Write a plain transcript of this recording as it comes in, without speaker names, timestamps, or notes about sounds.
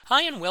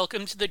Hi and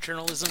welcome to the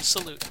Journalism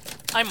Salute.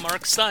 I'm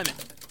Mark Simon.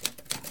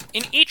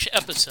 In each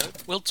episode,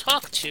 we'll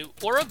talk to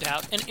or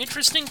about an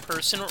interesting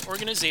person or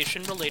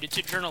organization related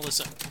to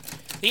journalism.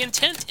 The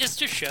intent is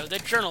to show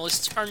that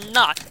journalists are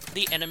not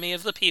the enemy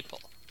of the people.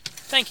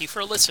 Thank you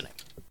for listening.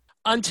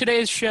 On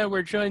today's show,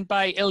 we're joined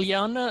by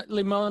Iliana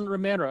Limón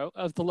Romero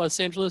of the Los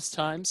Angeles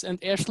Times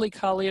and Ashley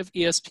Colley of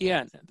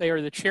ESPN. They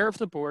are the chair of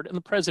the board and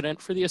the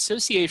president for the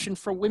Association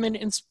for Women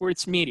in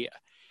Sports Media.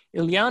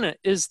 Iliana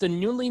is the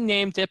newly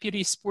named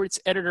deputy sports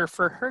editor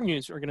for her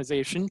news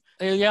organization.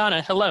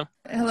 Iliana, hello.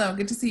 Hello,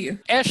 good to see you.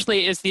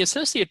 Ashley is the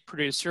associate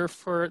producer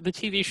for the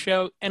TV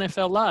show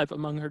NFL Live,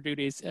 among her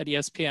duties at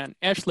ESPN.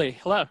 Ashley,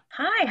 hello.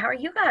 Hi, how are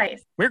you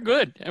guys? We're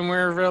good, and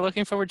we're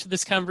looking forward to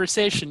this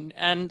conversation.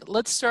 And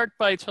let's start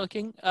by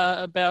talking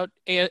about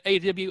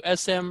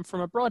AWSM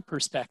from a broad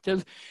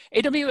perspective.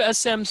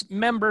 AWSM's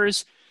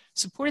members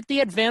support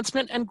the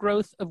advancement and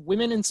growth of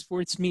women in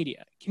sports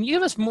media. Can you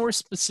give us more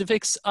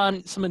specifics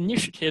on some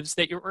initiatives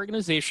that your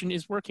organization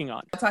is working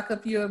on? I'll talk a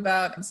few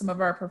about some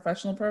of our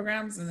professional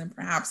programs, and then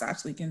perhaps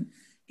Ashley can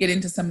get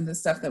into some of the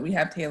stuff that we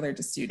have tailored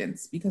to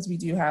students, because we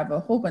do have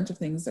a whole bunch of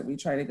things that we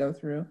try to go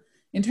through.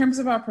 In terms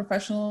of our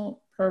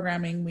professional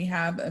programming, we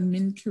have a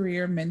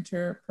mid-career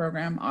mentor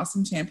program,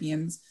 Awesome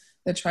Champions,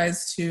 that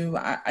tries to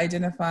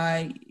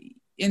identify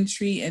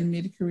entry and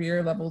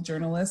mid-career level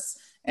journalists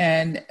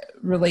and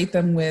relate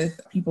them with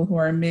people who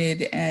are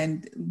mid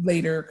and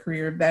later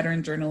career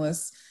veteran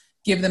journalists,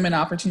 give them an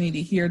opportunity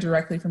to hear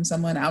directly from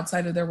someone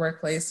outside of their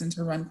workplace and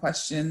to run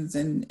questions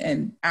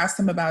and ask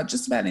them about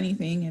just about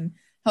anything and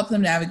help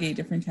them navigate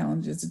different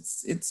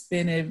challenges. It's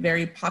been a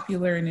very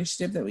popular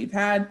initiative that we've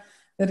had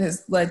that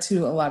has led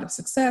to a lot of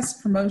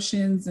success,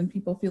 promotions, and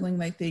people feeling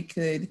like they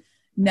could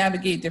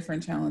navigate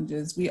different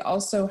challenges. We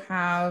also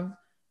have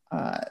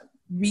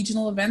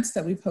regional events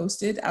that we've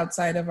hosted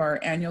outside of our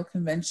annual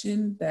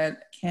convention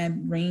that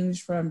can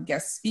range from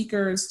guest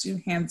speakers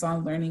to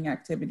hands-on learning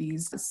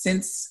activities.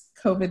 Since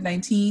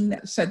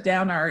COVID-19 shut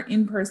down our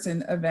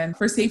in-person event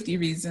for safety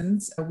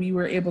reasons, we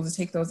were able to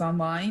take those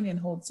online and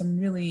hold some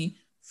really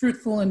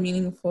fruitful and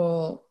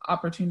meaningful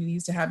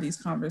opportunities to have these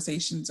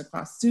conversations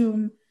across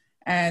Zoom.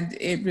 And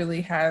it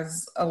really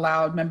has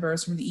allowed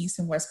members from the East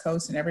and West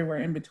Coast and everywhere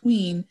in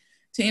between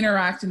to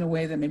interact in a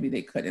way that maybe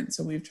they couldn't.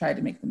 So we've tried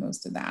to make the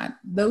most of that.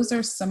 Those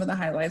are some of the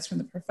highlights from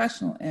the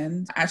professional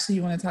end. Ashley,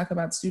 you want to talk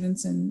about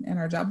students and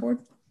our job board?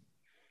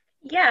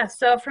 Yeah,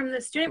 so from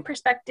the student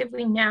perspective,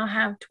 we now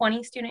have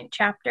 20 student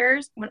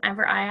chapters.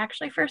 Whenever I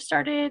actually first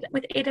started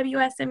with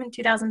AWSM in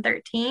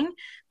 2013,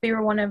 we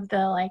were one of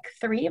the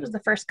three. It was the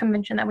first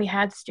convention that we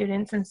had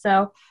students. And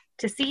so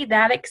to see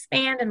that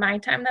expand in my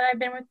time that I've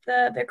been with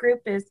the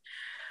group is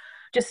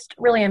just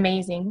really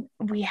amazing.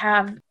 We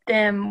have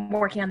them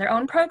working on their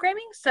own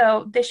programming.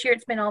 So this year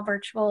it's been all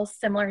virtual,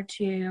 similar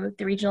to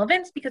the regional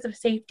events because of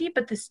safety,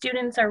 but the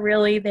students are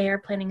really there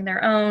planning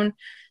their own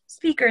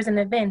speakers and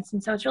events.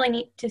 And so it's really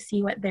neat to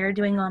see what they're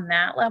doing on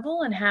that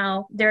level and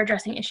how they're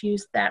addressing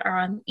issues that are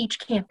on each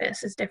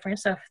campus is different.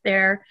 So if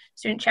their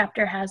student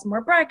chapter has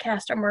more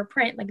broadcast or more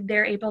print,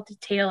 they're able to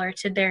tailor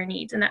to their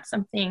needs. And that's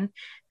something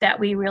that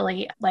we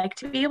really like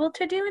to be able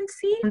to do and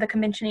see. The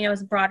convention,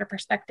 is a broader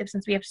perspective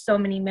since we have so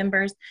many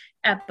members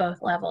at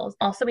both levels.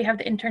 Also, we have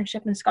the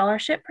internship and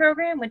scholarship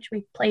program, which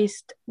we've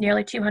placed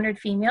nearly 200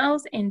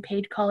 females in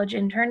paid college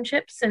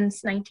internships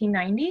since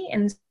 1990.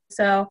 And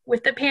so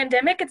with the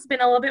pandemic, it's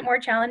been a little bit more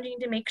challenging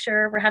to make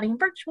sure we're having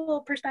virtual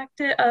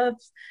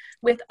perspectives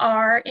with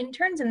our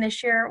interns. And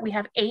this year we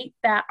have 8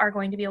 that are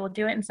going to be able to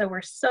do it. And so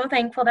we're so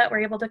thankful that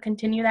we're able to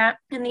continue that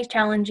in these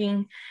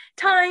challenging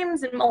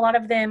times. And a lot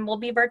of them will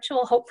be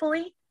virtual.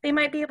 Hopefully they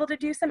might be able to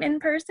do some in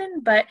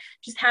person, but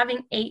just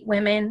having 8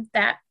 women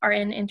that are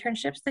in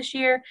internships this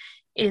year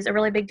is a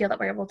really big deal that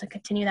we're able to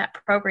continue that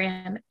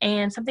program.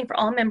 And something for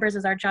all members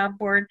is our job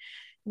board.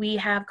 We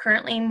have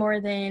currently more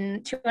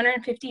than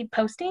 250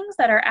 postings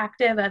that are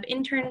active of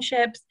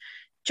internships,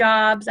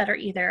 jobs that are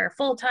either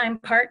full-time,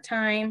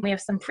 part-time. We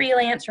have some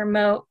freelance,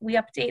 remote. We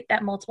update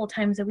that multiple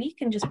times a week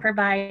and just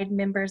provide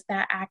members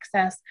that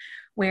access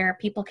where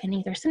people can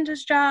either send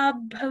us job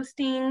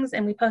postings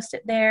and we post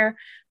it there.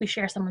 We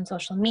share some on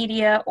social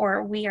media,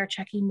 or we are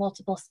checking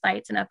multiple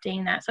sites and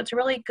updating that. So it's a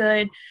really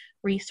good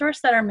resource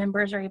that our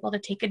members are able to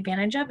take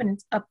advantage of, and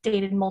it's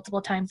updated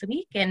multiple times a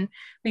week. And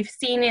we've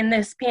seen in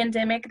this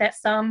pandemic that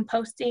some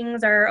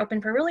postings are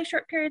open for really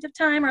short periods of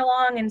time or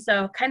long. And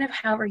so kind of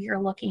however you're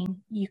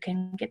looking, you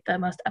can get the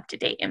most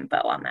up-to-date info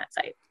on that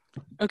site.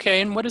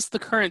 Okay, and what is the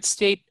current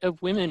state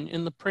of women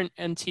in the print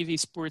and TV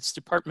sports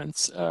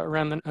departments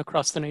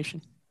across the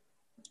nation?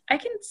 I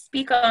can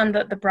speak on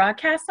the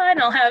broadcast side,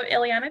 and I'll have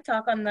Iliana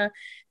talk on the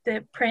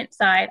print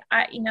side.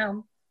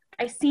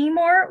 I see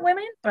more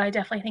women, but I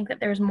definitely think that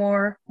there's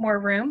more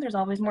room. There's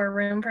always more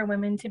room for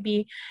women to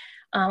be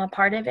a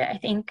part of it. I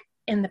think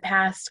in the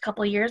past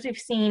couple of years, we've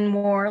seen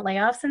more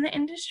layoffs in the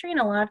industry, and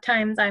a lot of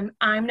times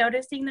I'm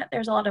noticing that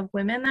there's a lot of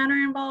women that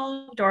are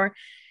involved, or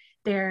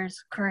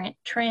there's current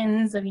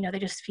trends of, they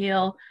just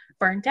feel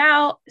burnt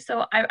out.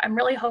 So I'm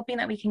really hoping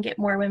that we can get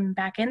more women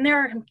back in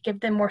there and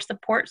give them more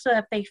support so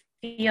that they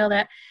feel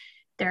that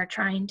they're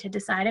trying to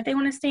decide if they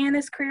want to stay in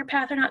this career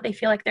path or not. They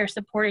feel like they're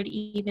supported,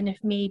 even if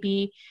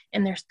maybe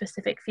in their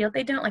specific field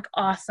they don't. Like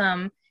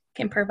Awesome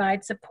can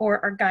provide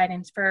support or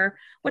guidance for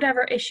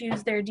whatever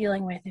issues they're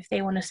dealing with. If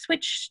they want to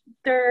switch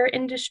their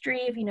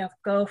industry, if,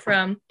 go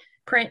from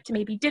print to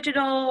maybe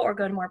digital or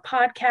go to more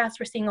podcasts,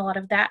 we're seeing a lot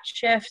of that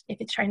shift.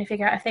 If it's trying to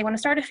figure out if they want to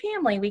start a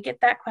family, we get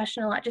that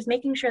question a lot, just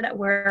making sure that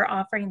we're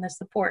offering the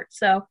support.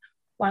 So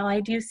while I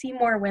do see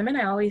more women,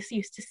 I always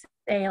used to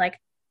say, like,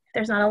 if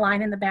there's not a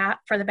line in the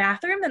for the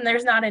bathroom, then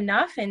there's not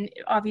enough. And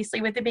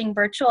obviously with it being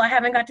virtual, I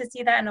haven't got to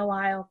see that in a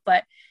while,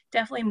 but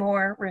definitely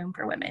more room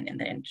for women in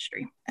the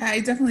industry. I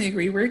definitely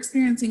agree. We're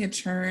experiencing a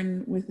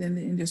churn within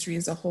the industry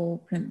as a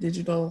whole. Print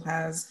digital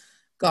has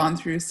gone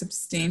through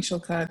substantial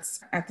cuts.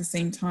 At the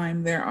same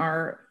time, there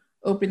are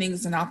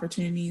openings and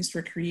opportunities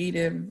for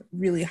creative,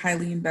 really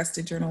highly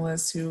invested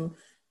journalists who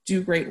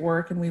do great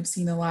work. And we've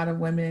seen a lot of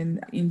women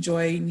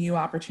enjoy new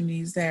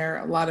opportunities there,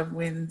 a lot of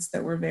wins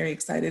that we're very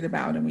excited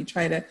about. And we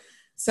try to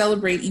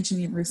celebrate each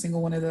and every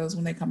single one of those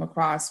when they come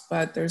across.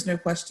 But there's no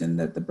question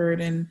that the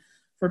burden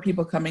for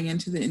people coming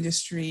into the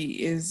industry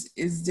is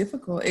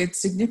difficult.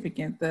 It's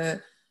significant.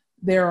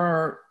 There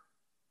are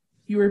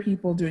fewer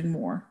people doing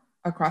more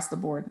across the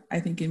board, I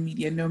think, in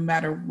media, no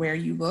matter where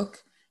you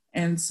look.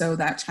 And so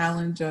that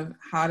challenge of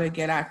how to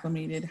get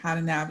acclimated, how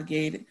to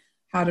navigate,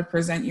 how to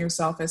present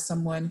yourself as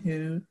someone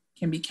who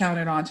can be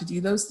counted on to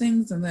do those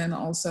things, and then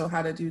also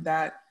how to do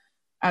that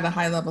at a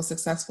high level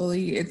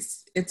successfully.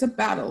 It's a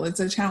battle. It's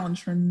a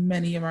challenge for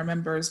many of our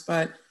members,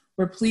 but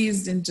we're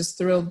pleased and just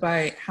thrilled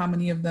by how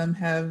many of them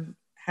have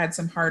had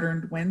some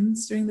hard-earned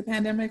wins during the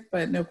pandemic.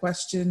 But no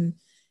question,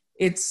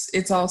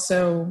 it's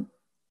also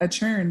a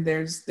churn.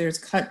 There's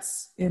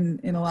cuts in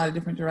a lot of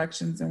different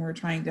directions, and we're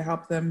trying to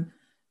help them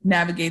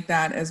navigate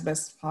that as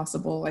best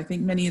possible. I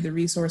think many of the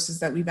resources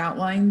that we've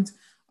outlined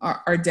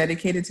are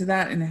dedicated to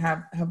that and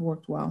have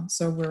worked well.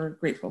 So we're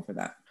grateful for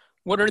that.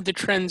 What are the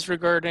trends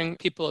regarding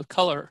people of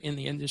color in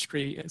the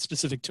industry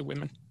specific to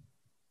women?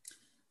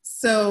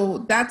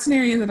 So that's an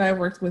area that I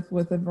worked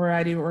with a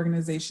variety of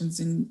organizations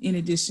in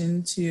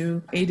addition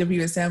to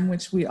AWSM,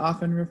 which we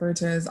often refer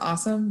to as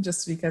Awesome,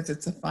 just because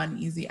it's a fun,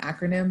 easy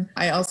acronym.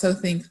 I also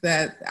think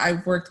that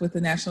I've worked with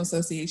the National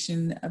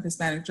Association of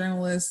Hispanic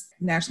Journalists,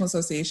 National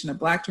Association of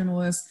Black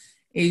Journalists,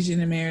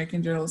 Asian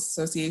American Journalists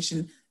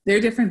Association.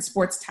 They're different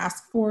sports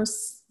task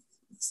forces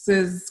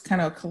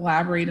kind of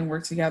collaborate and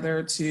work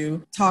together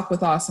to talk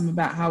with Awesome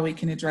about how we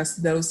can address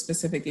those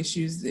specific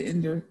issues,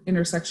 the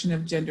intersection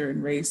of gender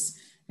and race,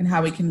 and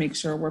how we can make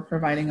sure we're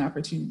providing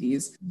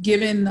opportunities.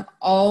 Given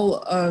all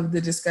of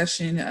the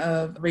discussion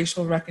of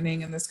racial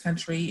reckoning in this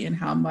country and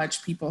how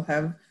much people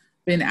have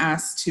been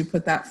asked to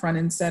put that front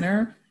and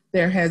center,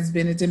 there has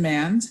been a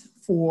demand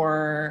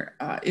for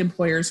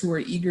employers who are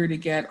eager to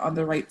get on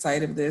the right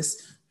side of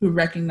this, who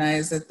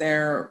recognize that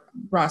their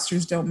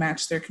rosters don't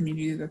match their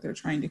community that they're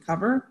trying to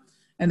cover,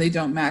 and they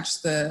don't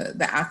match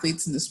the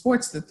athletes in the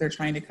sports that they're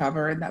trying to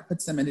cover, and that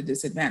puts them at a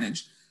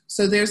disadvantage.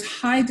 So there's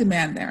high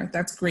demand there.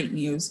 That's great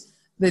news.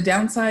 The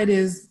downside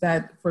is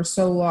that for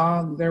so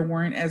long, there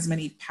weren't as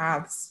many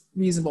paths,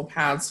 reasonable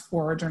paths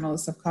for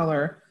journalists of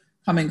color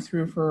coming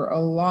through for a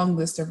long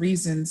list of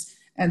reasons,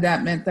 and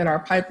that meant that our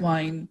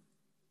pipeline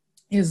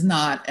is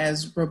not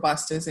as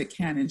robust as it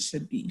can and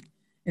should be.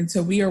 And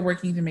so we are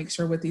working to make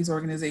sure with these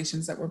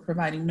organizations that we're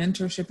providing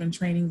mentorship and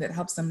training that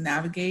helps them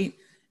navigate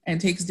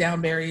and takes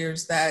down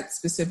barriers that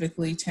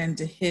specifically tend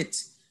to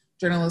hit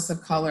journalists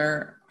of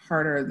color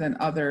harder than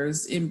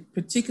others. In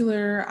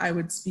particular, I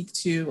would speak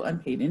to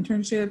unpaid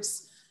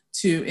internships,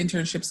 to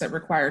internships that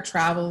require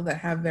travel that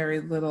have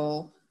very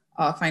little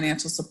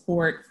financial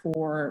support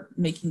for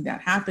making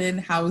that happen.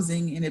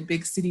 Housing in a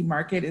big city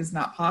market is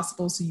not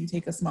possible, so you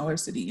take a smaller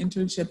city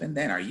internship, and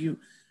then are you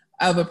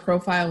of a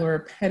profile or a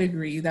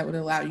pedigree that would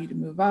allow you to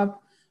move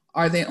up?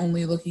 Are they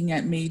only looking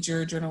at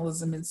major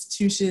journalism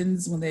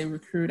institutions when they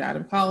recruit out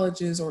of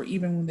colleges, or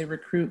even when they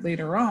recruit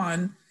later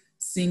on,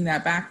 seeing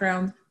that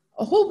background?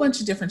 A whole bunch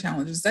of different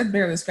challenges. That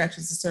barely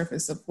scratches the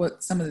surface of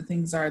what some of the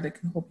things are that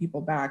can hold people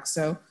back.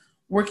 So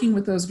working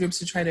with those groups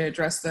to try to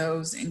address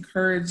those,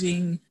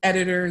 encouraging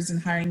editors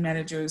and hiring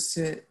managers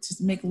to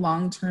make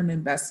long-term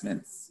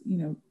investments,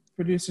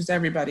 producers,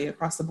 everybody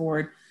across the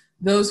board,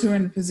 those who are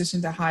in a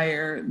position to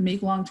hire,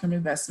 make long-term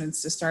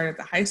investments to start at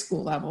the high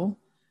school level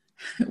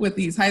with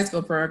these high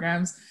school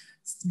programs,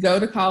 go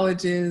to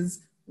colleges,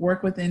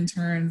 work with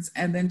interns,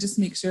 and then just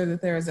make sure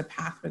that there is a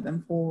path for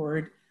them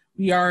forward.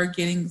 We are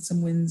getting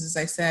some wins, as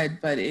I said,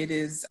 but it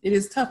is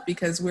tough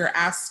because we're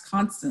asked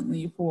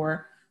constantly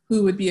for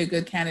who would be a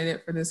good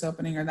candidate for this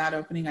opening or that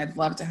opening. I'd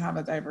love to have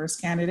a diverse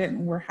candidate,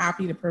 and we're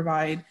happy to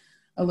provide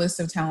a list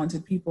of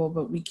talented people,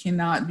 but we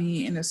cannot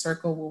be in a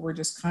circle where we're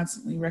just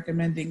constantly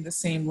recommending the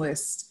same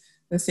list,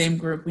 the same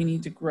group. We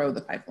need to grow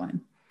the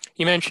pipeline.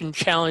 You mentioned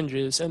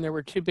challenges, and there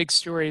were two big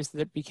stories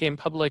that became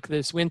public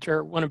this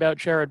winter. One about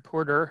Jared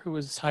Porter, who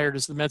was hired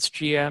as the Mets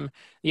GM.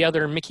 The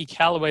other, Mickey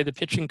Callaway, the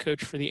pitching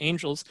coach for the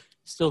Angels.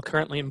 still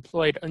currently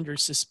employed under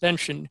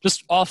suspension.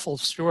 Just awful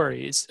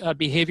stories,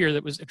 behavior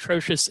that was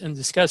atrocious and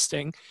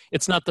disgusting.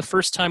 It's not the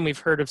first time we've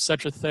heard of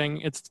such a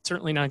thing. It's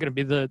certainly not going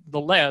to be the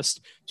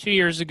last. 2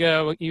 years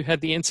ago, you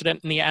had the incident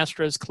in the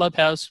Astros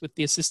clubhouse with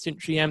the assistant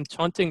GM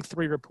taunting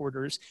 3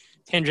 reporters.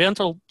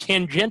 Tangential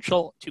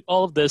to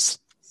all of this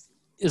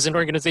is an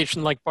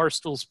organization like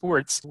Barstool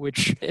Sports,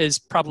 which is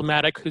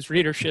problematic, whose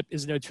readership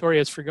is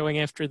notorious for going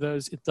after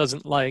those it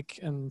doesn't like.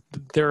 And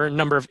there are a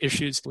number of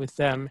issues with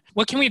them.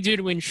 What can we do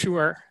to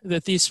ensure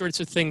that these sorts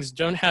of things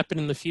don't happen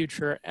in the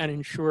future and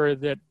ensure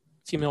that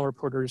female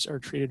reporters are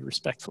treated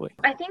respectfully?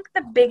 I think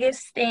the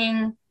biggest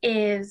thing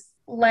is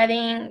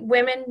letting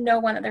women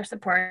know when that they're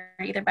supported,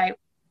 either by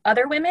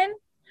other women,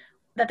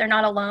 that they're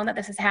not alone, that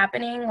this is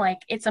happening. Like,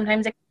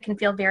 sometimes it can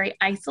feel very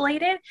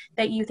isolated,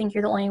 that you think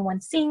you're the only one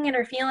seeing it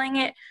or feeling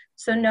it.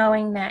 So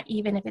knowing that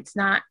even if it's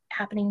not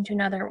happening to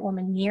another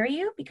woman near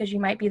you, because you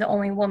might be the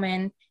only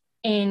woman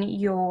in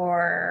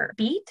your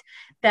beat,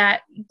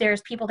 that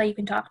there's people that you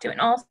can talk to.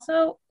 And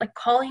also, like,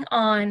 calling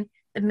on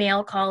the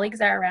male colleagues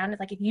that are around.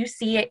 It's like, if you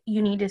see it,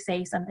 you need to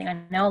say something. I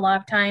know a lot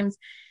of times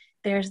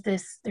there's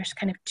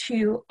kind of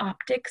 2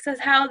 optics as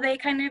how they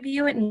kind of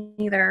view it, and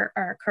neither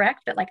are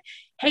correct. But like,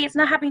 hey, it's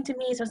not happening to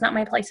me, so it's not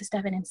my place to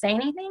step in and say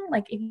anything.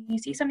 Like, if you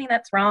see something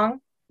that's wrong,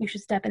 you should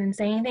step in and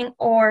say anything.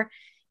 Or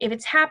if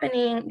it's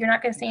happening, you're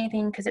not going to say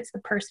anything because it's the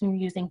person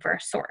you're using for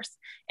a source.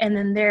 And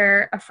then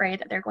they're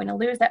afraid that they're going to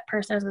lose that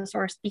person as a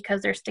source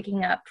because they're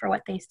sticking up for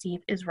what they see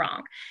is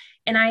wrong.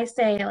 And I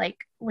say, like,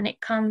 when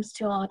it comes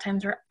to, a lot of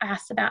times we're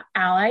asked about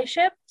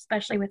allyship,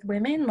 especially with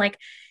women, like,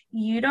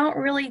 you don't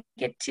really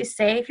get to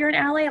say if you're an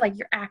ally, like,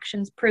 your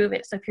actions prove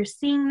it. So if you're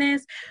seeing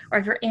this, or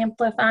if you're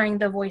amplifying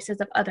the voices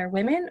of other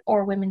women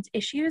or women's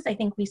issues, I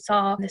think we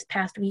saw this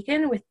past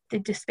weekend with the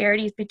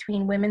disparities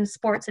between women's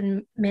sports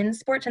and men's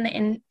sports in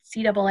the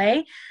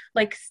NCAA,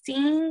 like,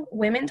 seeing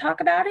women talk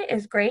about it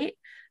is great,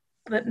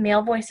 but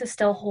male voices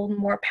still hold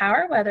more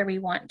power, whether we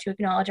want to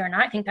acknowledge it or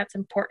not. I think that's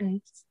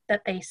important,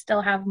 that they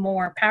still have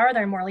more power.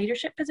 They're in more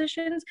leadership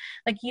positions,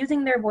 like,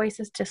 using their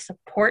voices to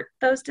support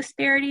those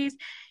disparities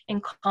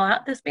and call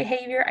out this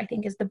behavior, I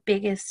think is the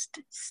biggest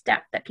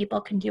step that people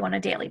can do on a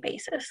daily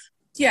basis.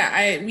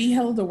 Yeah, we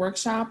held a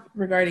workshop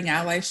regarding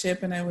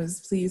allyship, and I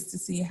was pleased to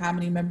see how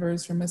many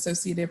members from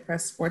Associated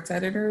Press sports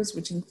editors,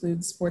 which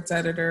includes sports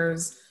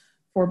editors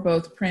for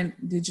both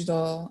print,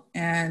 digital,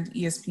 and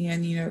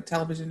ESPN,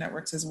 television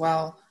networks as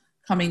well,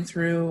 coming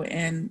through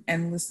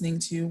and listening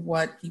to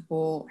what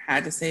people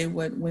had to say,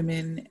 what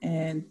women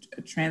and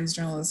trans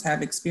journalists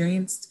have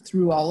experienced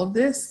through all of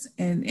this,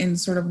 and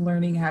sort of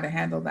learning how to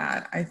handle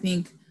that. I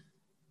think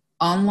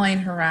online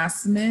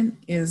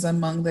harassment is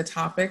among the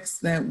topics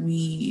that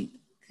we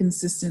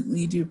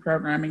consistently do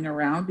programming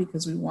around,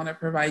 because we want to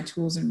provide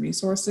tools and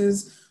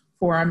resources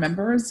for our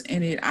members,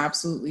 and it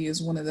absolutely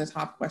is one of the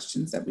top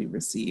questions that we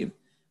receive.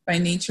 By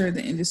nature of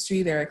the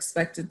industry, they're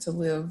expected to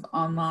live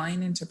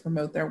online and to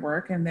promote their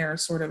work, and they're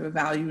sort of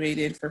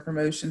evaluated for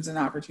promotions and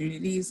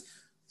opportunities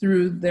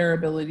through their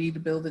ability to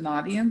build an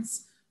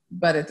audience.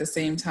 But at the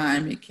same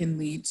time, it can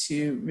lead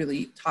to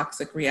really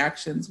toxic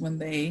reactions when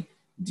they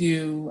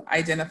do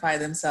identify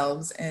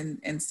themselves and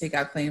stake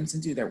out claims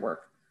and do their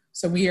work.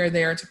 So we are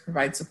there to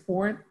provide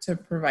support, to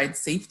provide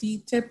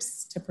safety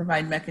tips, to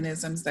provide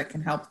mechanisms that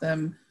can help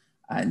them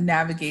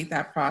navigate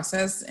that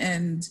process.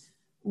 And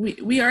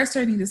we are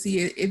starting to see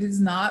it is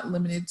not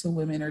limited to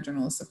women or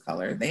journalists of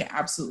color. They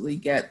absolutely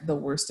get the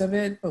worst of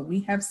it, but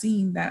we have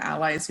seen that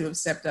allies who have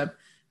stepped up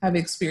have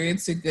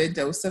experienced a good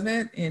dose of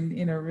it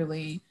in a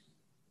really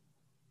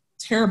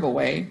terrible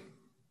way.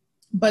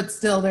 But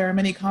still, there are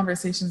many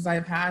conversations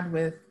I've had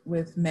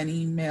with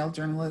many male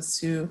journalists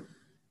who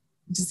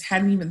just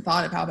hadn't even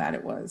thought of how bad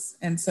it was.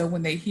 And so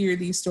when they hear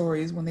these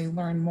stories, when they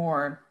learn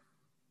more,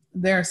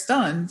 they're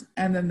stunned,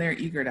 and then they're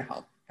eager to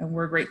help. And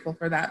we're grateful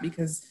for that,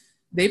 because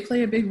they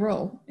play a big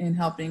role in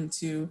helping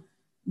to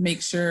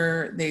make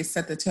sure they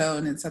set the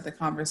tone and set the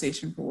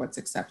conversation for what's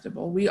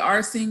acceptable. We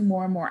are seeing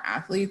more and more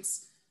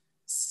athletes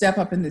step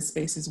up in this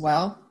space as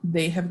well.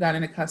 They have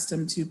gotten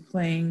accustomed to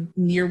playing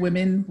near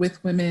women,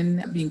 with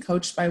women, being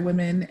coached by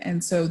women.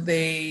 And so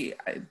they've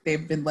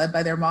been led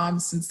by their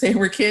moms since they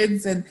were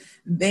kids, and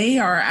they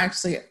are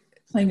actually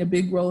playing a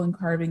big role in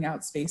carving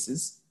out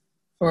spaces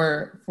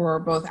for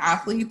both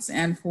athletes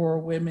and for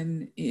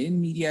women in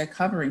media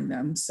covering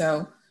them.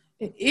 So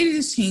it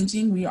is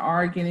changing. We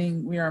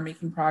are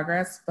making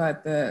progress,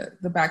 but the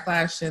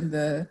backlash and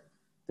the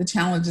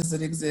challenges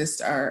that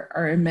exist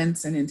are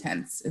immense and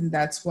intense. And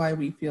that's why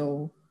we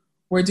feel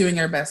we're doing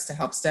our best to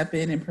help step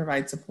in and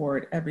provide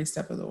support every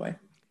step of the way.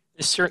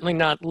 It's certainly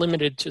not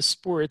limited to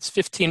sports.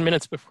 15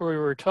 minutes before we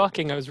were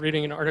talking, I was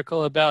reading an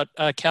article about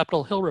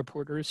Capitol Hill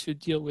reporters who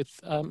deal with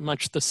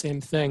much the same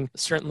thing.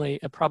 Certainly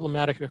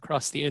problematic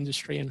across the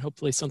industry, and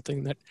hopefully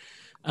something that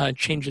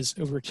changes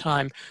over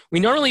time. We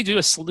normally do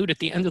a salute at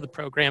the end of the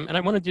program, and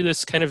I want to do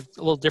this kind of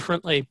a little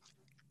differently.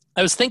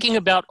 I was thinking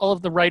about all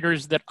of the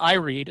writers that I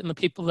read and the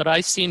people that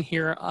I've seen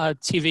here on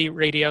TV,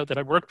 radio, that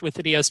I worked with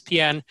at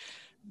ESPN,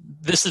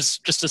 this is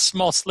just a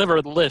small sliver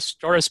of the list.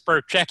 Doris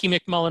Burke, Jackie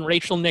McMullen,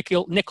 Rachel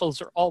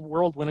Nichols are all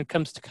world when it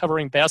comes to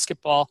covering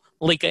basketball.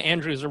 Malika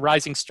Andrews, a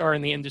rising star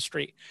in the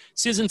industry.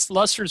 Susan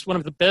Slusser is one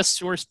of the best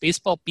sourced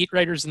baseball beat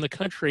writers in the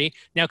country,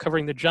 now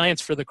covering the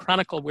Giants for the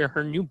Chronicle, where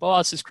her new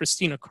boss is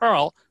Christina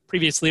Carl,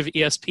 previously of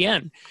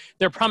ESPN.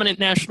 They're prominent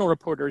national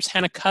reporters,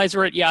 Hannah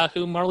Kaiser at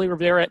Yahoo, Marley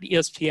Rivera at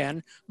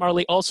ESPN.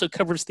 Marley also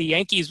covers the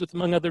Yankees with,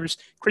 among others,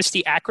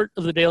 Christy Ackert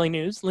of the Daily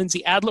News,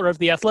 Lindsay Adler of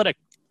The Athletic.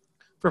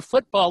 For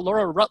football,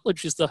 Laura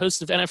Rutledge is the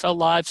host of NFL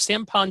Live.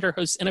 Sam Ponder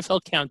hosts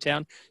NFL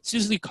Countdown.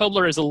 Susie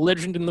Kobler is a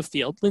legend in the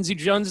field. Lindsey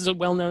Jones is a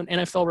well-known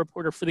NFL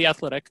reporter for The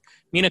Athletic.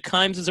 Mina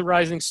Kimes is a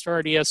rising star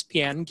at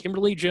ESPN.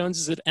 Kimberly Jones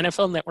is at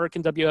NFL Network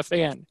and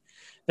WFAN.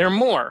 There are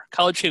more: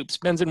 college hoops,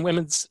 men's and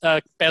women's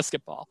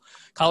basketball,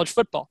 college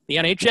football, the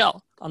NHL.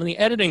 On the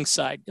editing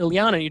side,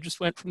 Iliana, you just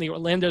went from the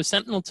Orlando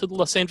Sentinel to the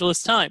Los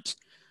Angeles Times.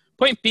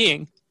 Point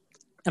being,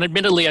 and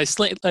admittedly, I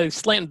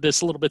slanted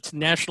this a little bit to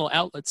national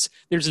outlets,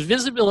 there's a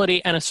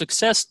visibility and a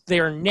success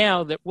there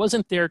now that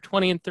wasn't there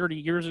 20 and 30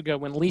 years ago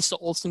when Lisa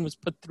Olson was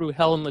put through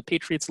hell in the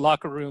Patriots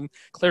locker room.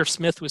 Claire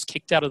Smith was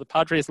kicked out of the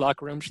Padres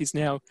locker room. She's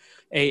now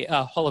a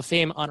Hall of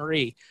Fame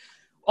honoree.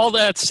 All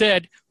that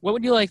said, what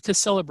would you like to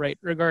celebrate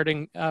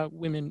regarding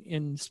women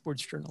in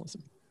sports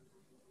journalism?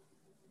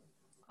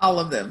 All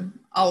of them,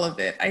 all of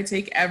it. I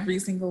take every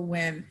single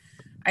win.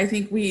 I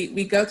think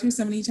we go through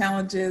so many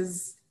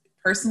challenges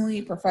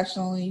personally,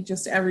 professionally,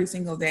 just every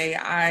single day.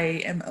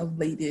 I am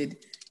elated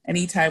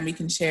anytime we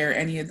can share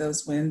any of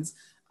those wins.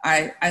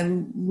 I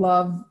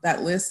love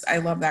that list. I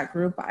love that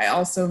group. I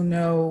also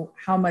know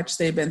how much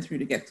they've been through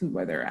to get to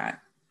where they're at.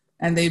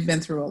 And they've been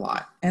through a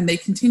lot. And they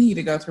continue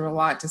to go through a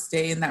lot to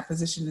stay in that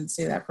position and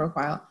stay that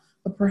profile.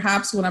 But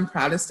perhaps what I'm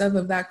proudest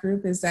of that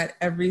group is that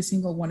every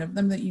single one of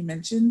them that you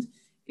mentioned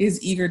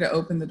is eager to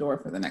open the door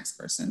for the next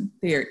person.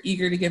 They are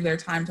eager to give their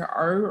time to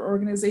our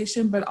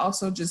organization, but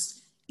also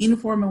just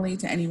informally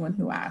to anyone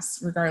who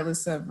asks,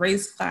 regardless of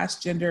race, class,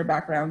 gender,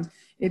 background.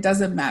 It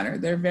doesn't matter.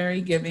 They're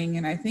very giving,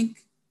 and I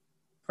think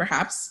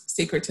perhaps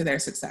sacred to their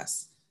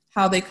success.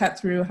 How they cut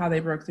through, how they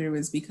broke through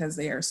is because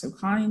they are so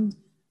kind,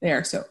 they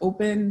are so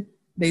open,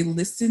 they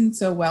listen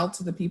so well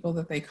to the people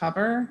that they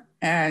cover,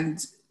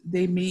 and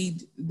they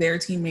made their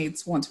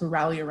teammates want to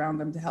rally around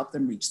them to help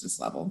them reach this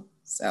level.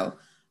 So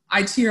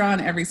I cheer on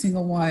every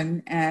single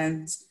one,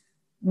 and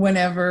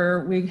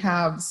whenever we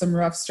have some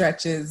rough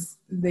stretches,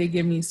 they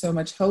give me so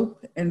much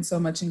hope and so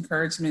much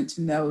encouragement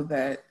to know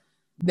that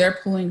they're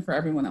pulling for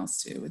everyone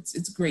else too.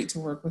 It's great to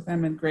work with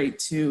them and great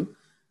to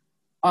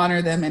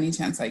honor them any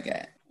chance I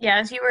get. Yeah,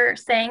 as you were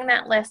saying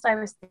that list, I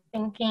was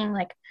thinking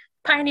like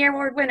Pioneer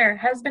Award winner,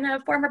 has been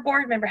a former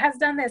board member, has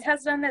done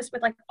this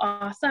with like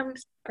awesome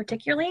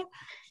particularly.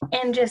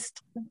 And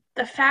just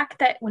the fact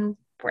that when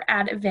we're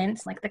at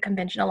events like the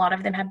convention, a lot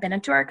of them have been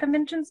into our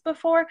conventions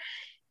before,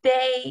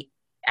 they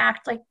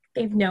act like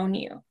they've known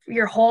you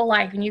your whole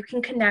life and you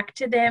can connect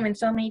to them and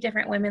so many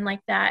different women like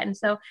that. And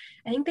so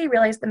I think they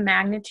realize the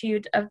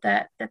magnitude of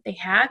that they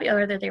have,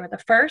 either that they were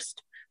the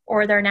first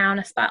or they're now in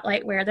a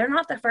spotlight where they're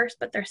not the first,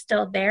 but they're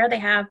still there. They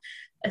have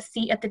a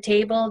seat at the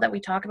table that we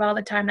talk about all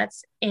the time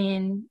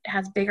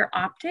has bigger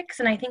optics.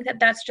 And I think that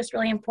that's just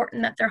really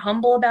important, that they're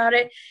humble about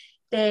it.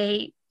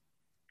 They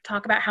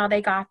talk about how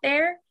they got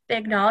there. They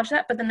acknowledge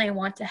that, but then they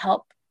want to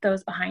help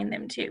those behind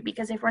them too.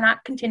 Because if we're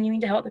not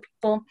continuing to help the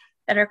people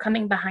that are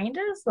coming behind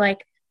us,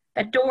 like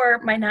that door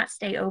might not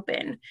stay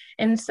open.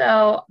 And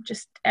so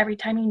just every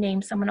time you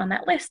name someone on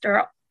that list,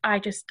 or I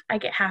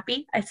get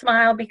happy. I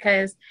smile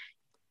because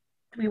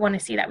we want to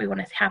see that. We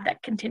want to have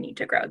that continue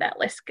to grow, that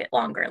list get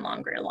longer and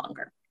longer and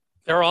longer.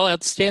 They're all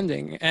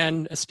outstanding.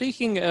 And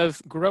speaking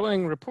of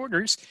growing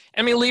reporters,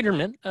 Emmy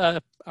Lederman,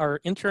 our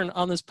intern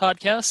on this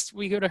podcast,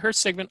 we go to her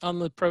segment on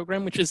the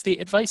program, which is the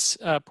advice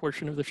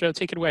portion of the show.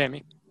 Take it away,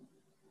 Emmy.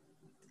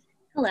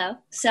 Hello.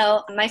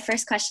 So my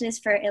first question is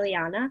for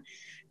Iliana.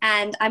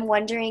 And I'm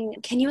wondering,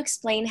 can you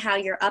explain how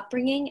your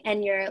upbringing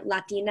and your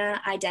Latina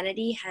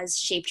identity has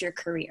shaped your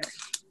career?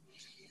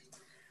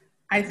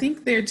 I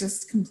think they're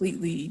just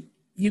completely,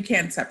 you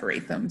can't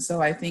separate them.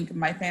 So I think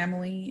my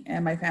family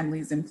and my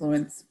family's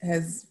influence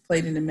has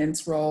played an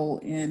immense role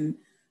in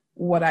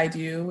what I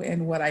do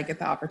and what I get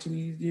the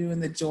opportunity to do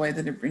and the joy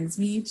that it brings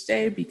me each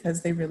day,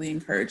 because they really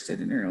encouraged it at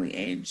an early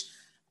age.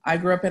 I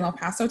grew up in El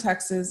Paso,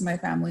 Texas. My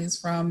family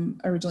is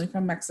originally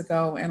from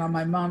Mexico. And on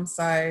my mom's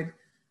side,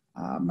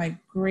 my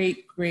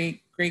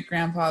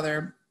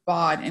great-great-great-grandfather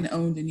bought and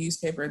owned a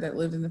newspaper that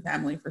lived in the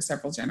family for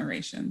several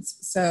generations.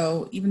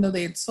 So even though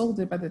they had sold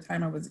it by the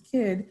time I was a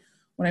kid,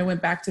 when I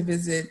went back to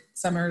visit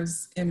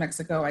summers in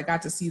Mexico, I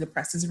got to see the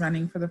presses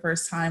running for the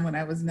first time when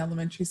I was in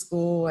elementary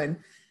school. And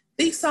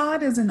they saw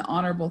it as an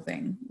honorable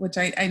thing, which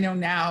I know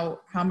now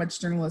how much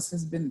journalists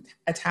has been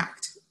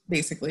attacked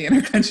basically in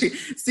our country.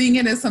 Seeing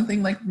it as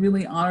something like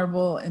really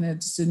honorable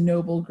and just a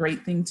noble,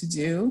 great thing to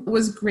do, it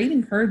was great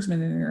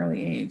encouragement at an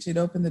early age. It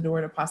opened the door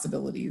to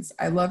possibilities.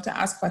 I love to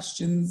ask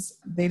questions.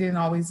 They didn't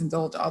always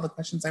indulge all the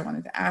questions I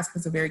wanted to ask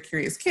as a very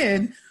curious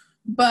kid,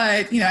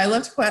 but I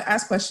love to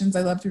ask questions.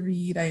 I love to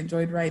read. I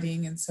enjoyed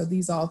writing. And so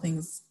these all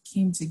things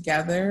came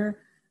together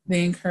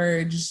They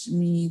encouraged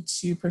me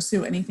to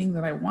pursue anything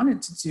that I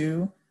wanted to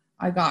do.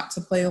 I got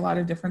to play a lot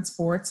of different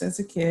sports as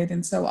a kid.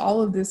 And so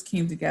all of this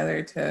came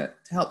together to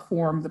help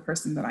form the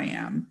person that I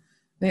am.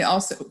 They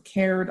also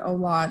cared a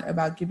lot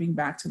about giving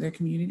back to their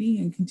community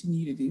and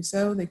continue to do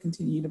so. They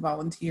continue to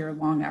volunteer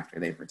long after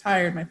they've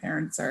retired. My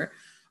parents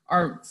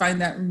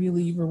find that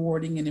really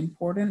rewarding and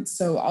important.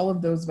 So all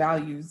of those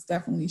values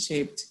definitely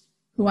shaped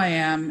who I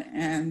am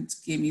and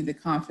gave me the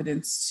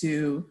confidence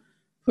to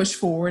push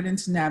forward and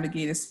to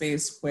navigate a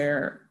space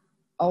where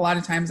a lot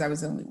of times I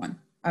was the only one.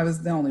 I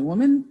was the only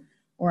woman,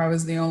 or I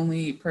was the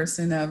only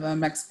person of a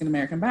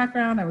Mexican-American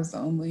background. I was the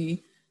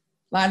only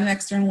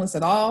Latinx journalist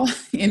at all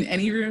in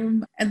any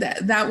room. And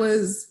that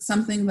was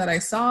something that I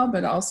saw,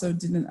 but also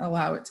didn't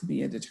allow it to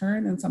be a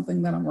deterrent, and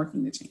something that I'm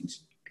working to change.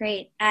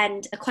 Great.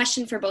 And a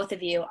question for both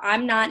of you.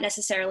 I'm not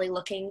necessarily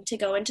looking to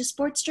go into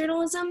sports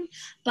journalism,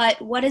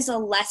 but what is a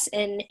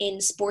lesson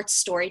in sports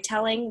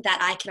storytelling that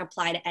I can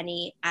apply to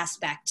any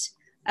aspect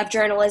of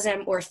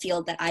journalism or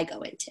field that I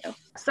go into?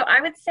 So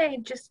I would say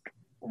just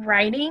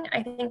writing.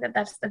 I think that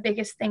that's the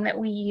biggest thing that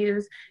we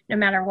use no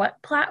matter what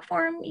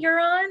platform you're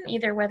on,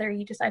 either whether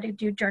you decide to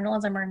do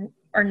journalism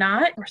or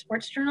not, or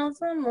sports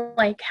journalism.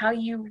 Like how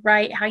you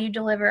write, how you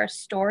deliver a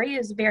story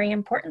is very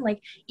important.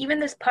 Like even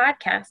this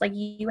podcast, like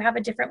you have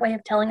a different way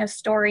of telling a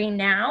story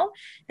now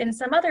than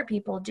some other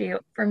people do.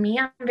 For me,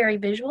 I'm very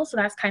visual, so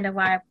that's kind of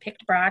why I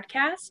picked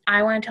broadcast.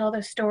 I want to tell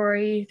the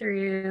story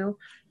through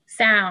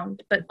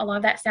sound, but a lot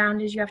of that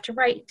sound is you have to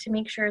write to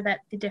make sure that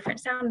the different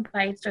sound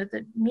bites or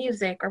the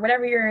music or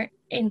whatever you're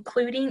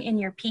including in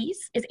your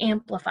piece is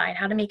amplified,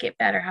 how to make it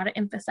better, how to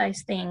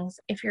emphasize things.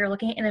 If you're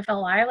looking at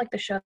NFL Live, like the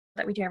show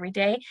that we do every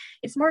day,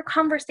 it's more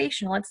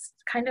conversational. It's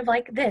kind of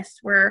like this,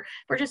 where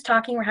we're just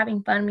talking, we're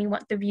having fun. We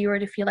want the viewer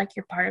to feel like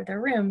you're part of the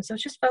room. So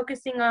it's just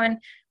focusing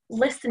on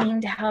listening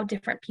to how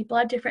different people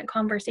have different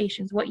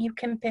conversations, what you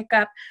can pick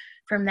up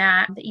from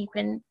that you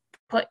can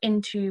put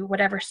into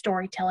whatever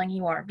storytelling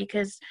you are,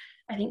 because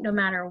I think no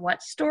matter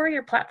what story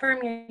or platform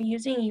you're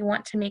using, you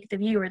want to make the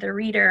viewer, the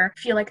reader,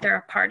 feel like they're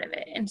a part of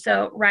it. And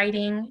so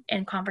writing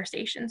and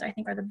conversations, I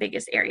think, are the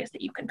biggest areas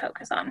that you can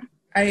focus on.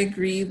 I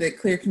agree that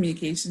clear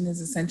communication is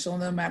essential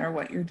no matter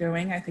what you're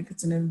doing. I think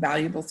it's an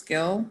invaluable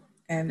skill,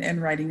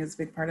 and writing is a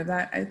big part of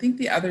that. I think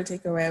the other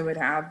takeaway I would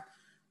have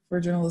for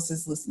journalists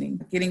is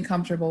listening, getting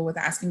comfortable with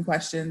asking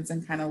questions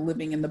and kind of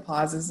living in the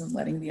pauses and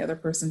letting the other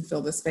person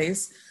fill the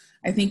space.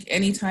 I think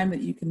anytime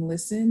that you can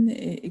listen,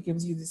 it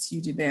gives you this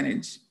huge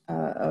advantage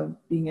of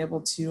being able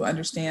to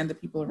understand the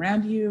people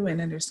around you and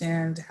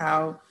understand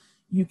how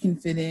you can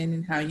fit in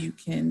and how you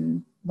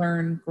can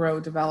learn,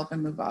 grow, develop,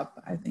 and move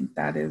up. I think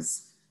that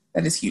is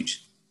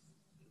huge.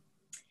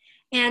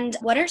 And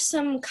what are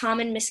some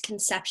common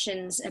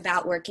misconceptions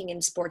about working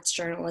in sports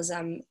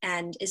journalism?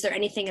 And is there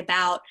anything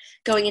about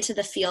going into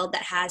the field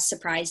that has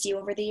surprised you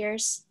over the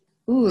years?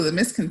 Ooh, the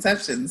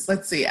misconceptions.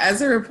 Let's see.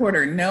 As a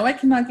reporter, no, I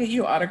cannot get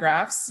you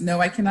autographs. No,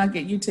 I cannot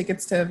get you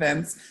tickets to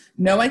events.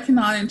 No, I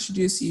cannot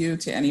introduce you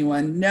to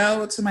anyone.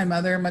 No, to my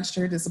mother, much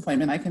to her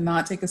disappointment, I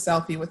cannot take a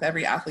selfie with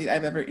every athlete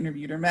I've ever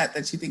interviewed or met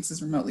that she thinks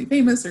is remotely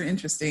famous or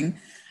interesting.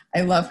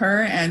 I love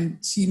her, and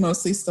she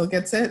mostly still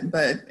gets it,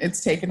 but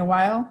it's taken a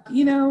while.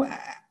 You know,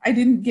 I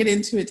didn't get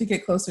into it to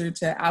get closer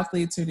to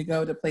athletes or to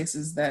go to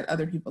places that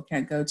other people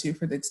can't go to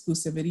for the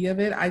exclusivity of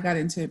it. I got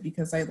into it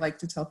because I like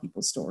to tell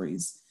people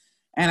stories.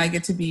 And I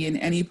get to be in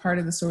any part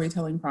of the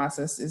storytelling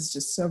process is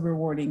just so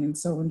rewarding and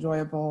so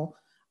enjoyable.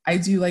 I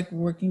do like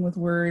working with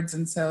words.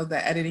 And so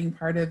the editing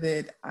part of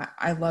it,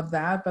 I love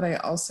that. But I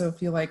also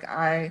feel like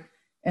I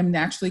am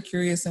naturally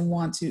curious and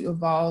want to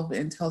evolve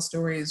and tell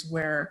stories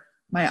where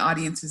my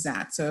audience is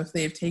at. So if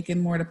they've taken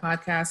more to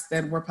podcast,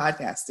 then we're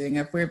podcasting.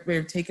 If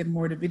we've taken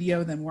more to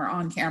video, then we're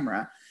on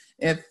camera.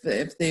 If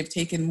they've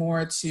taken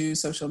more to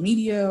social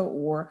media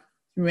or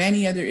through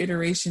any other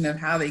iteration of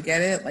how they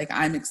get it, like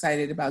I'm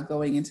excited about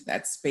going into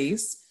that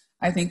space.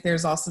 I think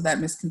there's also that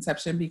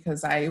misconception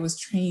because I was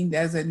trained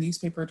as a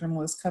newspaper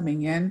journalist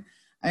coming in.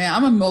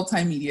 I'm a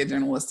multimedia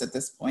journalist at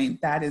this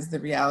point. That is the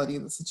reality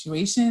of the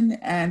situation.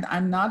 And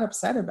I'm not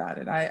upset about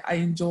it. I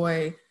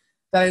enjoy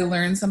that I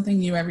learn something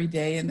new every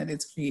day and that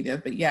it's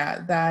creative. But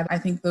yeah, that I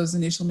think those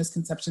initial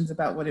misconceptions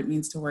about what it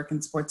means to work in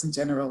sports in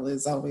general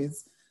is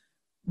always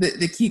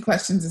the key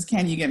questions is,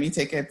 can you get me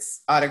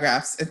tickets,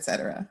 autographs,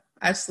 etc.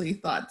 Ashley,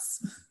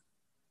 thoughts?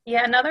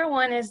 Yeah, another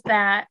one is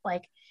that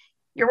like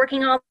you're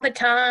working all the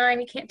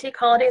time, you can't take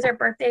holidays or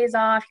birthdays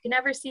off, you can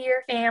never see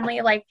your family.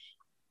 Like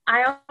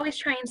I always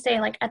try and say,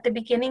 like at the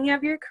beginning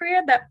of your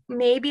career, that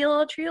may be a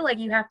little true, like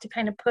you have to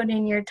kind of put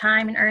in your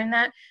time and earn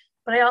that.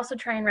 But I also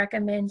try and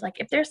recommend,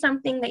 like if there's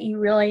something that you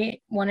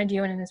really want to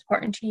do and is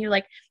important to you,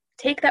 like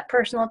take that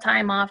personal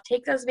time off,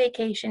 take those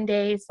vacation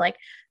days. Like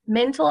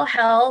mental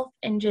health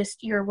and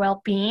just your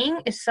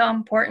well-being is so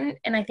important.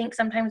 And I think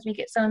sometimes we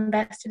get so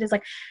invested as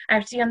like, I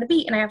have to be on the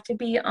beat and I have to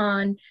be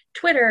on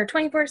Twitter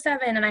 24/7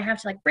 and I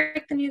have to like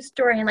break the news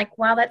story. And like,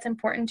 while that's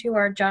important to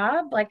our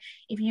job, like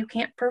if you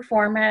can't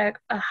perform at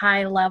a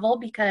high level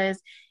because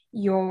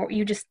you're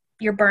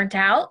burnt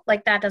out,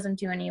 like that doesn't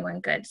do anyone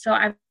good. So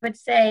I would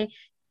say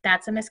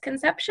that's a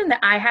misconception that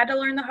I had to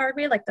learn the hard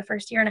way. Like the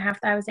first year and a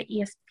half that I was at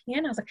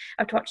ESPN, I was like,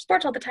 I have to watch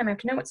sports all the time. I have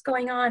to know what's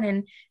going on.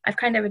 And I've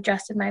kind of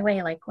adjusted my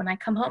way. Like when I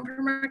come home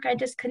from work, I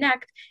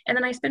disconnect. And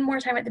then I spend more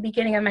time at the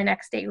beginning of my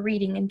next day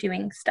reading and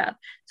doing stuff.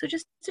 So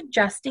just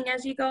adjusting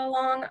as you go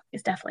along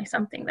is definitely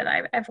something that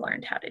I've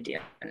learned how to do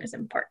and is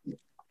important.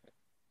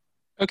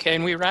 Okay,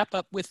 and we wrap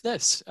up with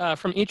this.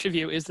 From each of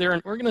you, is there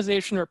an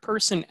organization or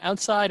person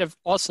outside of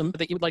Awesome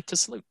that you would like to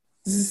salute?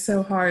 This is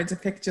so hard to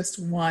pick just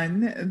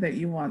one that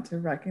you want to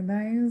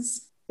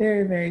recognize.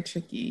 Very, very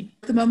tricky.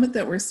 At the moment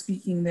that we're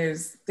speaking,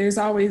 there's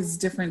always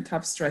different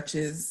tough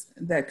stretches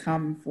that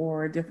come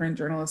for different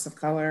journalists of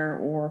color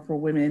or for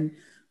women.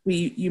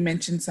 You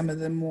mentioned some of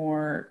the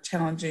more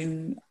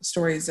challenging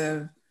stories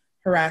of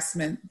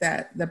harassment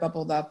that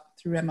bubbled up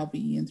through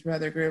MLB and through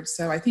other groups.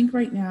 So I think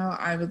right now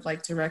I would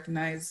like to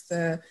recognize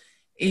the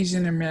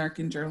Asian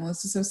American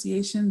Journalists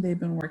Association. They've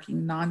been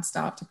working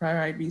nonstop to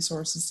provide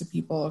resources to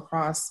people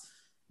across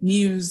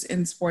news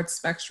and sports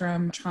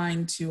spectrum,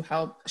 trying to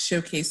help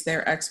showcase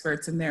their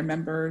experts and their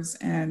members.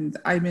 And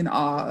I'm in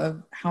awe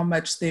of how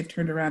much they've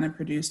turned around and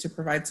produced to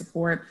provide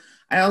support.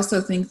 I also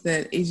think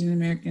that Asian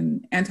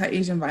American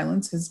anti-Asian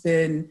violence has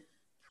been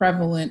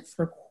prevalent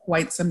for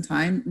quite some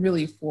time,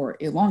 really for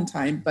a long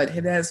time, but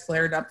it has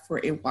flared up for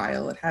a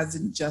while. It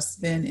hasn't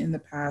just been in the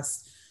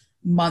past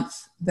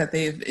month that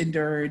they've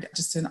endured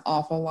just an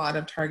awful lot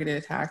of targeted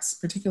attacks,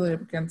 particularly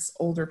against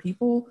older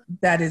people.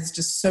 That is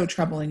just so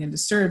troubling and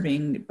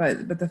disturbing.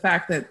 But the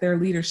fact that their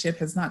leadership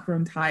has not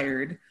grown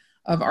tired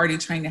of already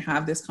trying to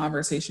have this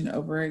conversation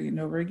over and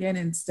over again.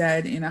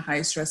 Instead, in a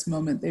high stress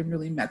moment, they've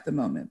really met the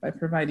moment by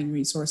providing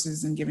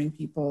resources and giving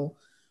people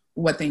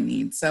what they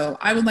need. So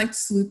I would like to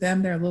salute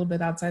them. They're a little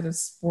bit outside of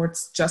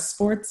just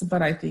sports,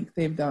 but I think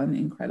they've done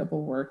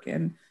incredible work.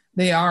 And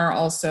they are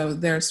also,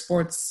 their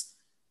sports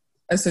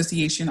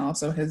association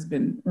also has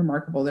been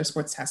remarkable. Their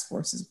sports task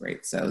force is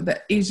great. So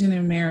the Asian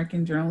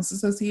American Journalists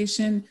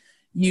Association,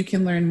 you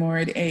can learn more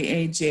at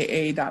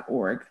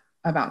aaja.org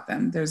about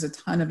them. There's a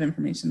ton of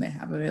information they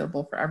have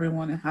available for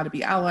everyone on how to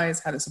be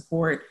allies, how to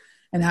support,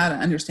 and how to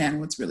understand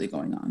what's really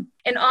going on.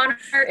 And on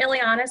our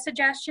Iliana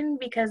suggestion,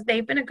 because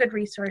they've been a good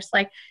resource.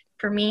 Like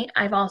for me,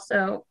 I've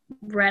also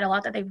read a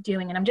lot that they're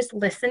doing, and I'm just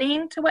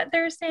listening to what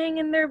they're saying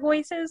in their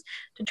voices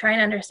to try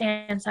and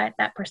understand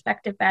that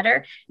perspective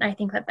better. And I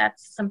think that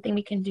that's something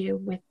we can do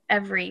with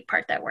every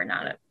part that we're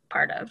not a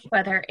part of,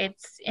 whether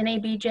it's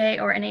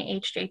NABJ or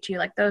NAHJ2.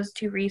 Like those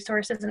two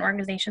resources and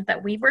organizations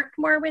that we've worked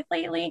more with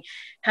lately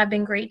have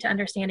been great to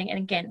understanding, and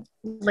again,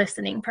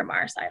 listening from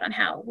our side on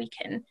how we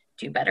can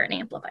do better and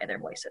amplify their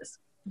voices.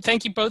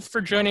 Thank you both for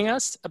joining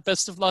us.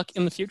 Best of luck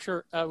in the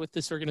future with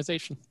this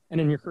organization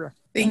and in your career.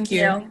 Thank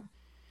you.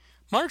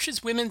 March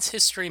is Women's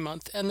History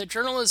Month, and the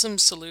Journalism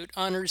Salute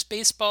honors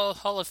Baseball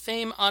Hall of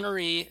Fame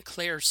honoree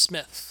Claire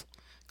Smith.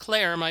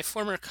 Claire, my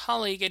former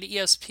colleague at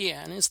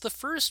ESPN, is the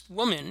first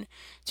woman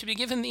to be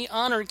given the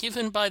honor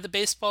given by the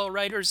Baseball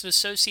Writers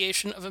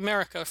Association of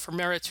America for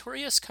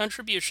meritorious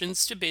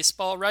contributions to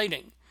baseball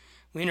writing.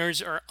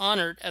 Winners are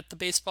honored at the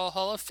Baseball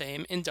Hall of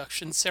Fame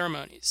induction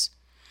ceremonies.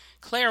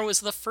 Claire was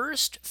the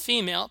first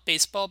female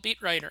baseball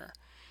beat writer.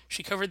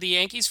 She covered the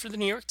Yankees for the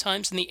New York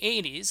Times in the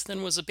 80s,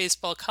 then was a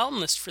baseball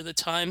columnist for the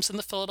Times and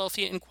the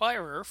Philadelphia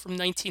Inquirer from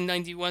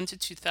 1991 to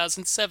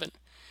 2007.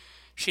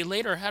 She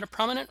later had a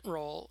prominent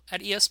role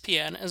at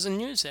ESPN as a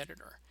news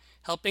editor,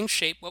 helping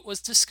shape what was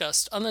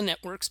discussed on the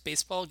network's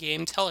baseball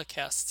game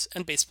telecasts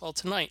and Baseball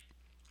Tonight.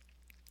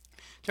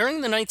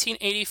 During the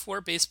 1984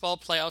 baseball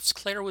playoffs,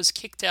 Claire was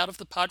kicked out of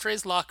the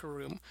Padres locker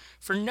room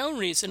for no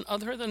reason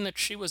other than that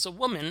she was a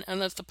woman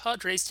and that the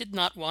Padres did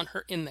not want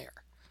her in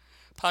there.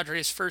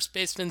 Padres first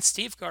baseman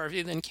Steve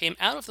Garvey then came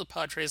out of the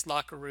Padres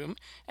locker room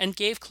and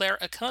gave Claire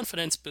a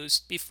confidence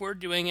boost before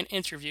doing an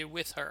interview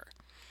with her.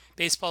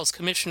 Baseball's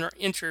commissioner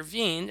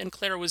intervened, and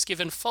Claire was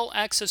given full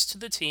access to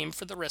the team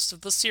for the rest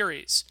of the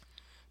series.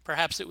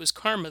 Perhaps it was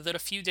karma that a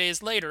few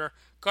days later,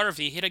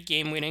 Garvey hit a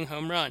game-winning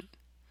home run.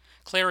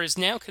 Claire is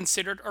now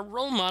considered a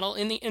role model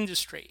in the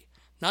industry,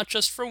 not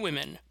just for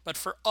women, but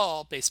for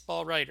all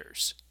baseball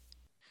writers.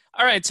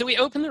 All right, so we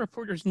open the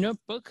Reporter's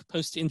Notebook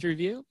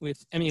post-interview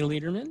with Emmy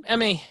Lederman.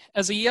 Emmy,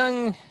 as a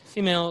young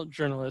female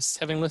journalist,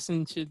 having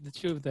listened to the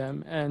two of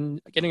them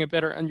and getting a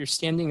better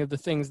understanding of the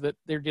things that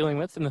they're dealing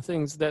with and the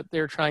things that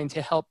they're trying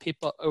to help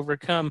people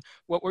overcome,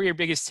 what were your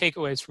biggest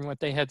takeaways from what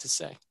they had to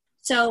say?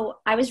 So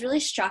I was really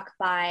struck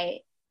by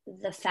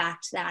the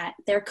fact that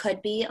there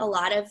could be a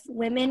lot of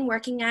women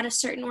working at a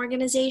certain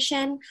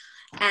organization,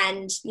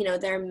 and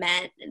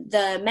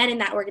the men in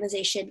that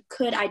organization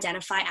could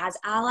identify as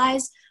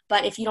allies,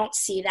 but if you don't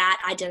see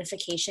that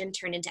identification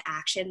turn into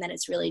action, then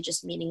it's really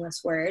just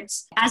meaningless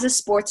words. As a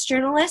sports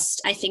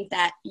journalist, I think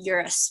that you're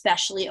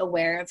especially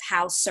aware of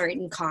how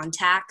certain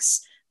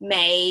contacts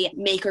may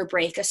make or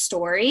break a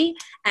story,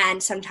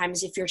 and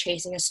sometimes if you're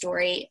chasing a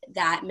story,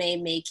 that may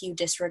make you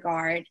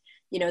disregard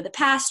the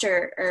past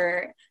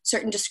or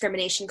certain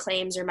discrimination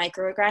claims or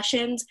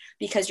microaggressions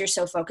because you're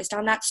so focused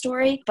on that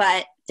story.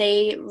 But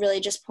they really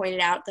just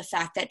pointed out the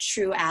fact that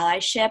true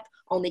allyship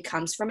only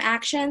comes from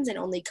actions and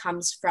only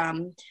comes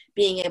from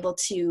being able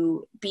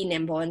to be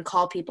nimble and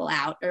call people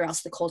out, or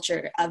else the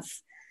culture of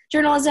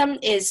journalism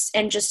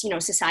and just,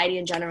 society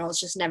in general is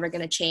just never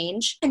going to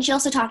change. And she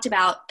also talked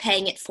about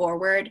paying it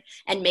forward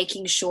and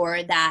making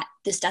sure that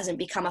this doesn't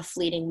become a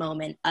fleeting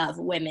moment of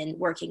women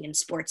working in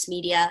sports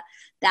media,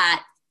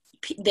 that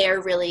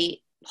they're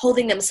really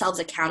holding themselves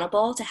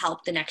accountable to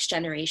help the next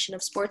generation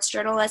of sports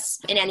journalists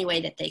in any way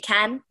that they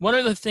can. One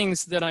of the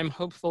things that I'm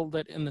hopeful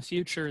that in the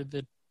future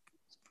that,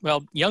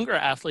 younger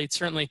athletes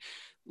certainly,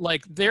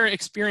 they're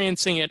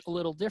experiencing it a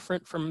little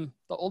different from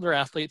the older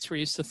athletes who are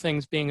used to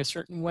things being a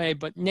certain way.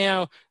 But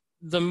now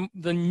the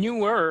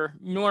newer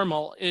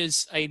normal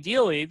is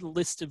ideally the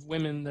list of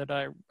women that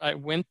I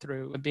went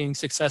through being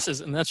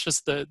successes. And that's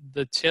just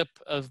the tip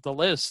of the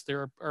list.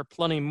 There are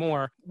plenty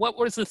more. What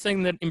was the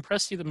thing that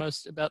impressed you the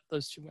most about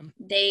those two women?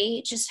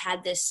 They just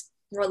had this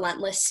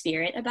relentless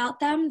spirit about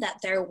them,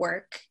 that their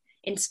work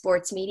in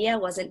sports media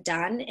wasn't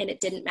done, and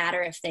it didn't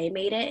matter if they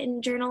made it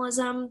in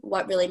journalism.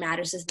 What really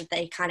matters is that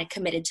they kind of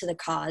committed to the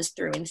cause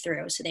through and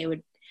through. So they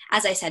would,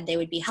 as I said, they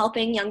would be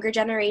helping younger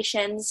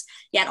generations,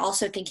 yet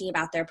also thinking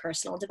about their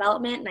personal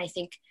development. And I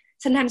think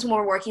sometimes when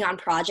we're working on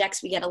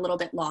projects, we get a little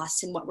bit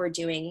lost in what we're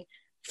doing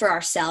for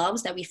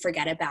ourselves, that we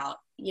forget about,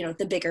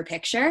 the bigger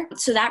picture.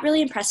 So that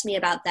really impressed me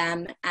about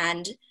them.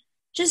 And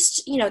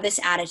just, this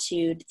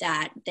attitude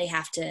that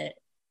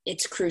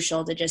it's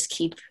crucial to just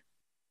keep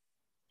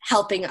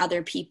helping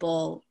other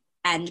people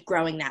and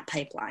growing that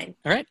pipeline.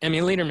 All right, Emmy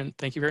Lederman,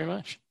 thank you very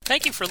much.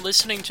 Thank you for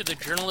listening to the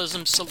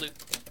Journalism Salute.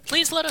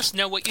 Please let us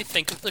know what you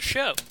think of the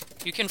show.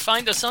 You can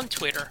find us on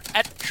Twitter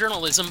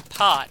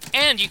 @JournalismPod,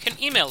 and you can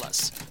email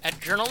us at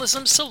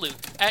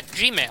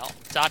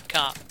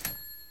journalismsalute@gmail.com.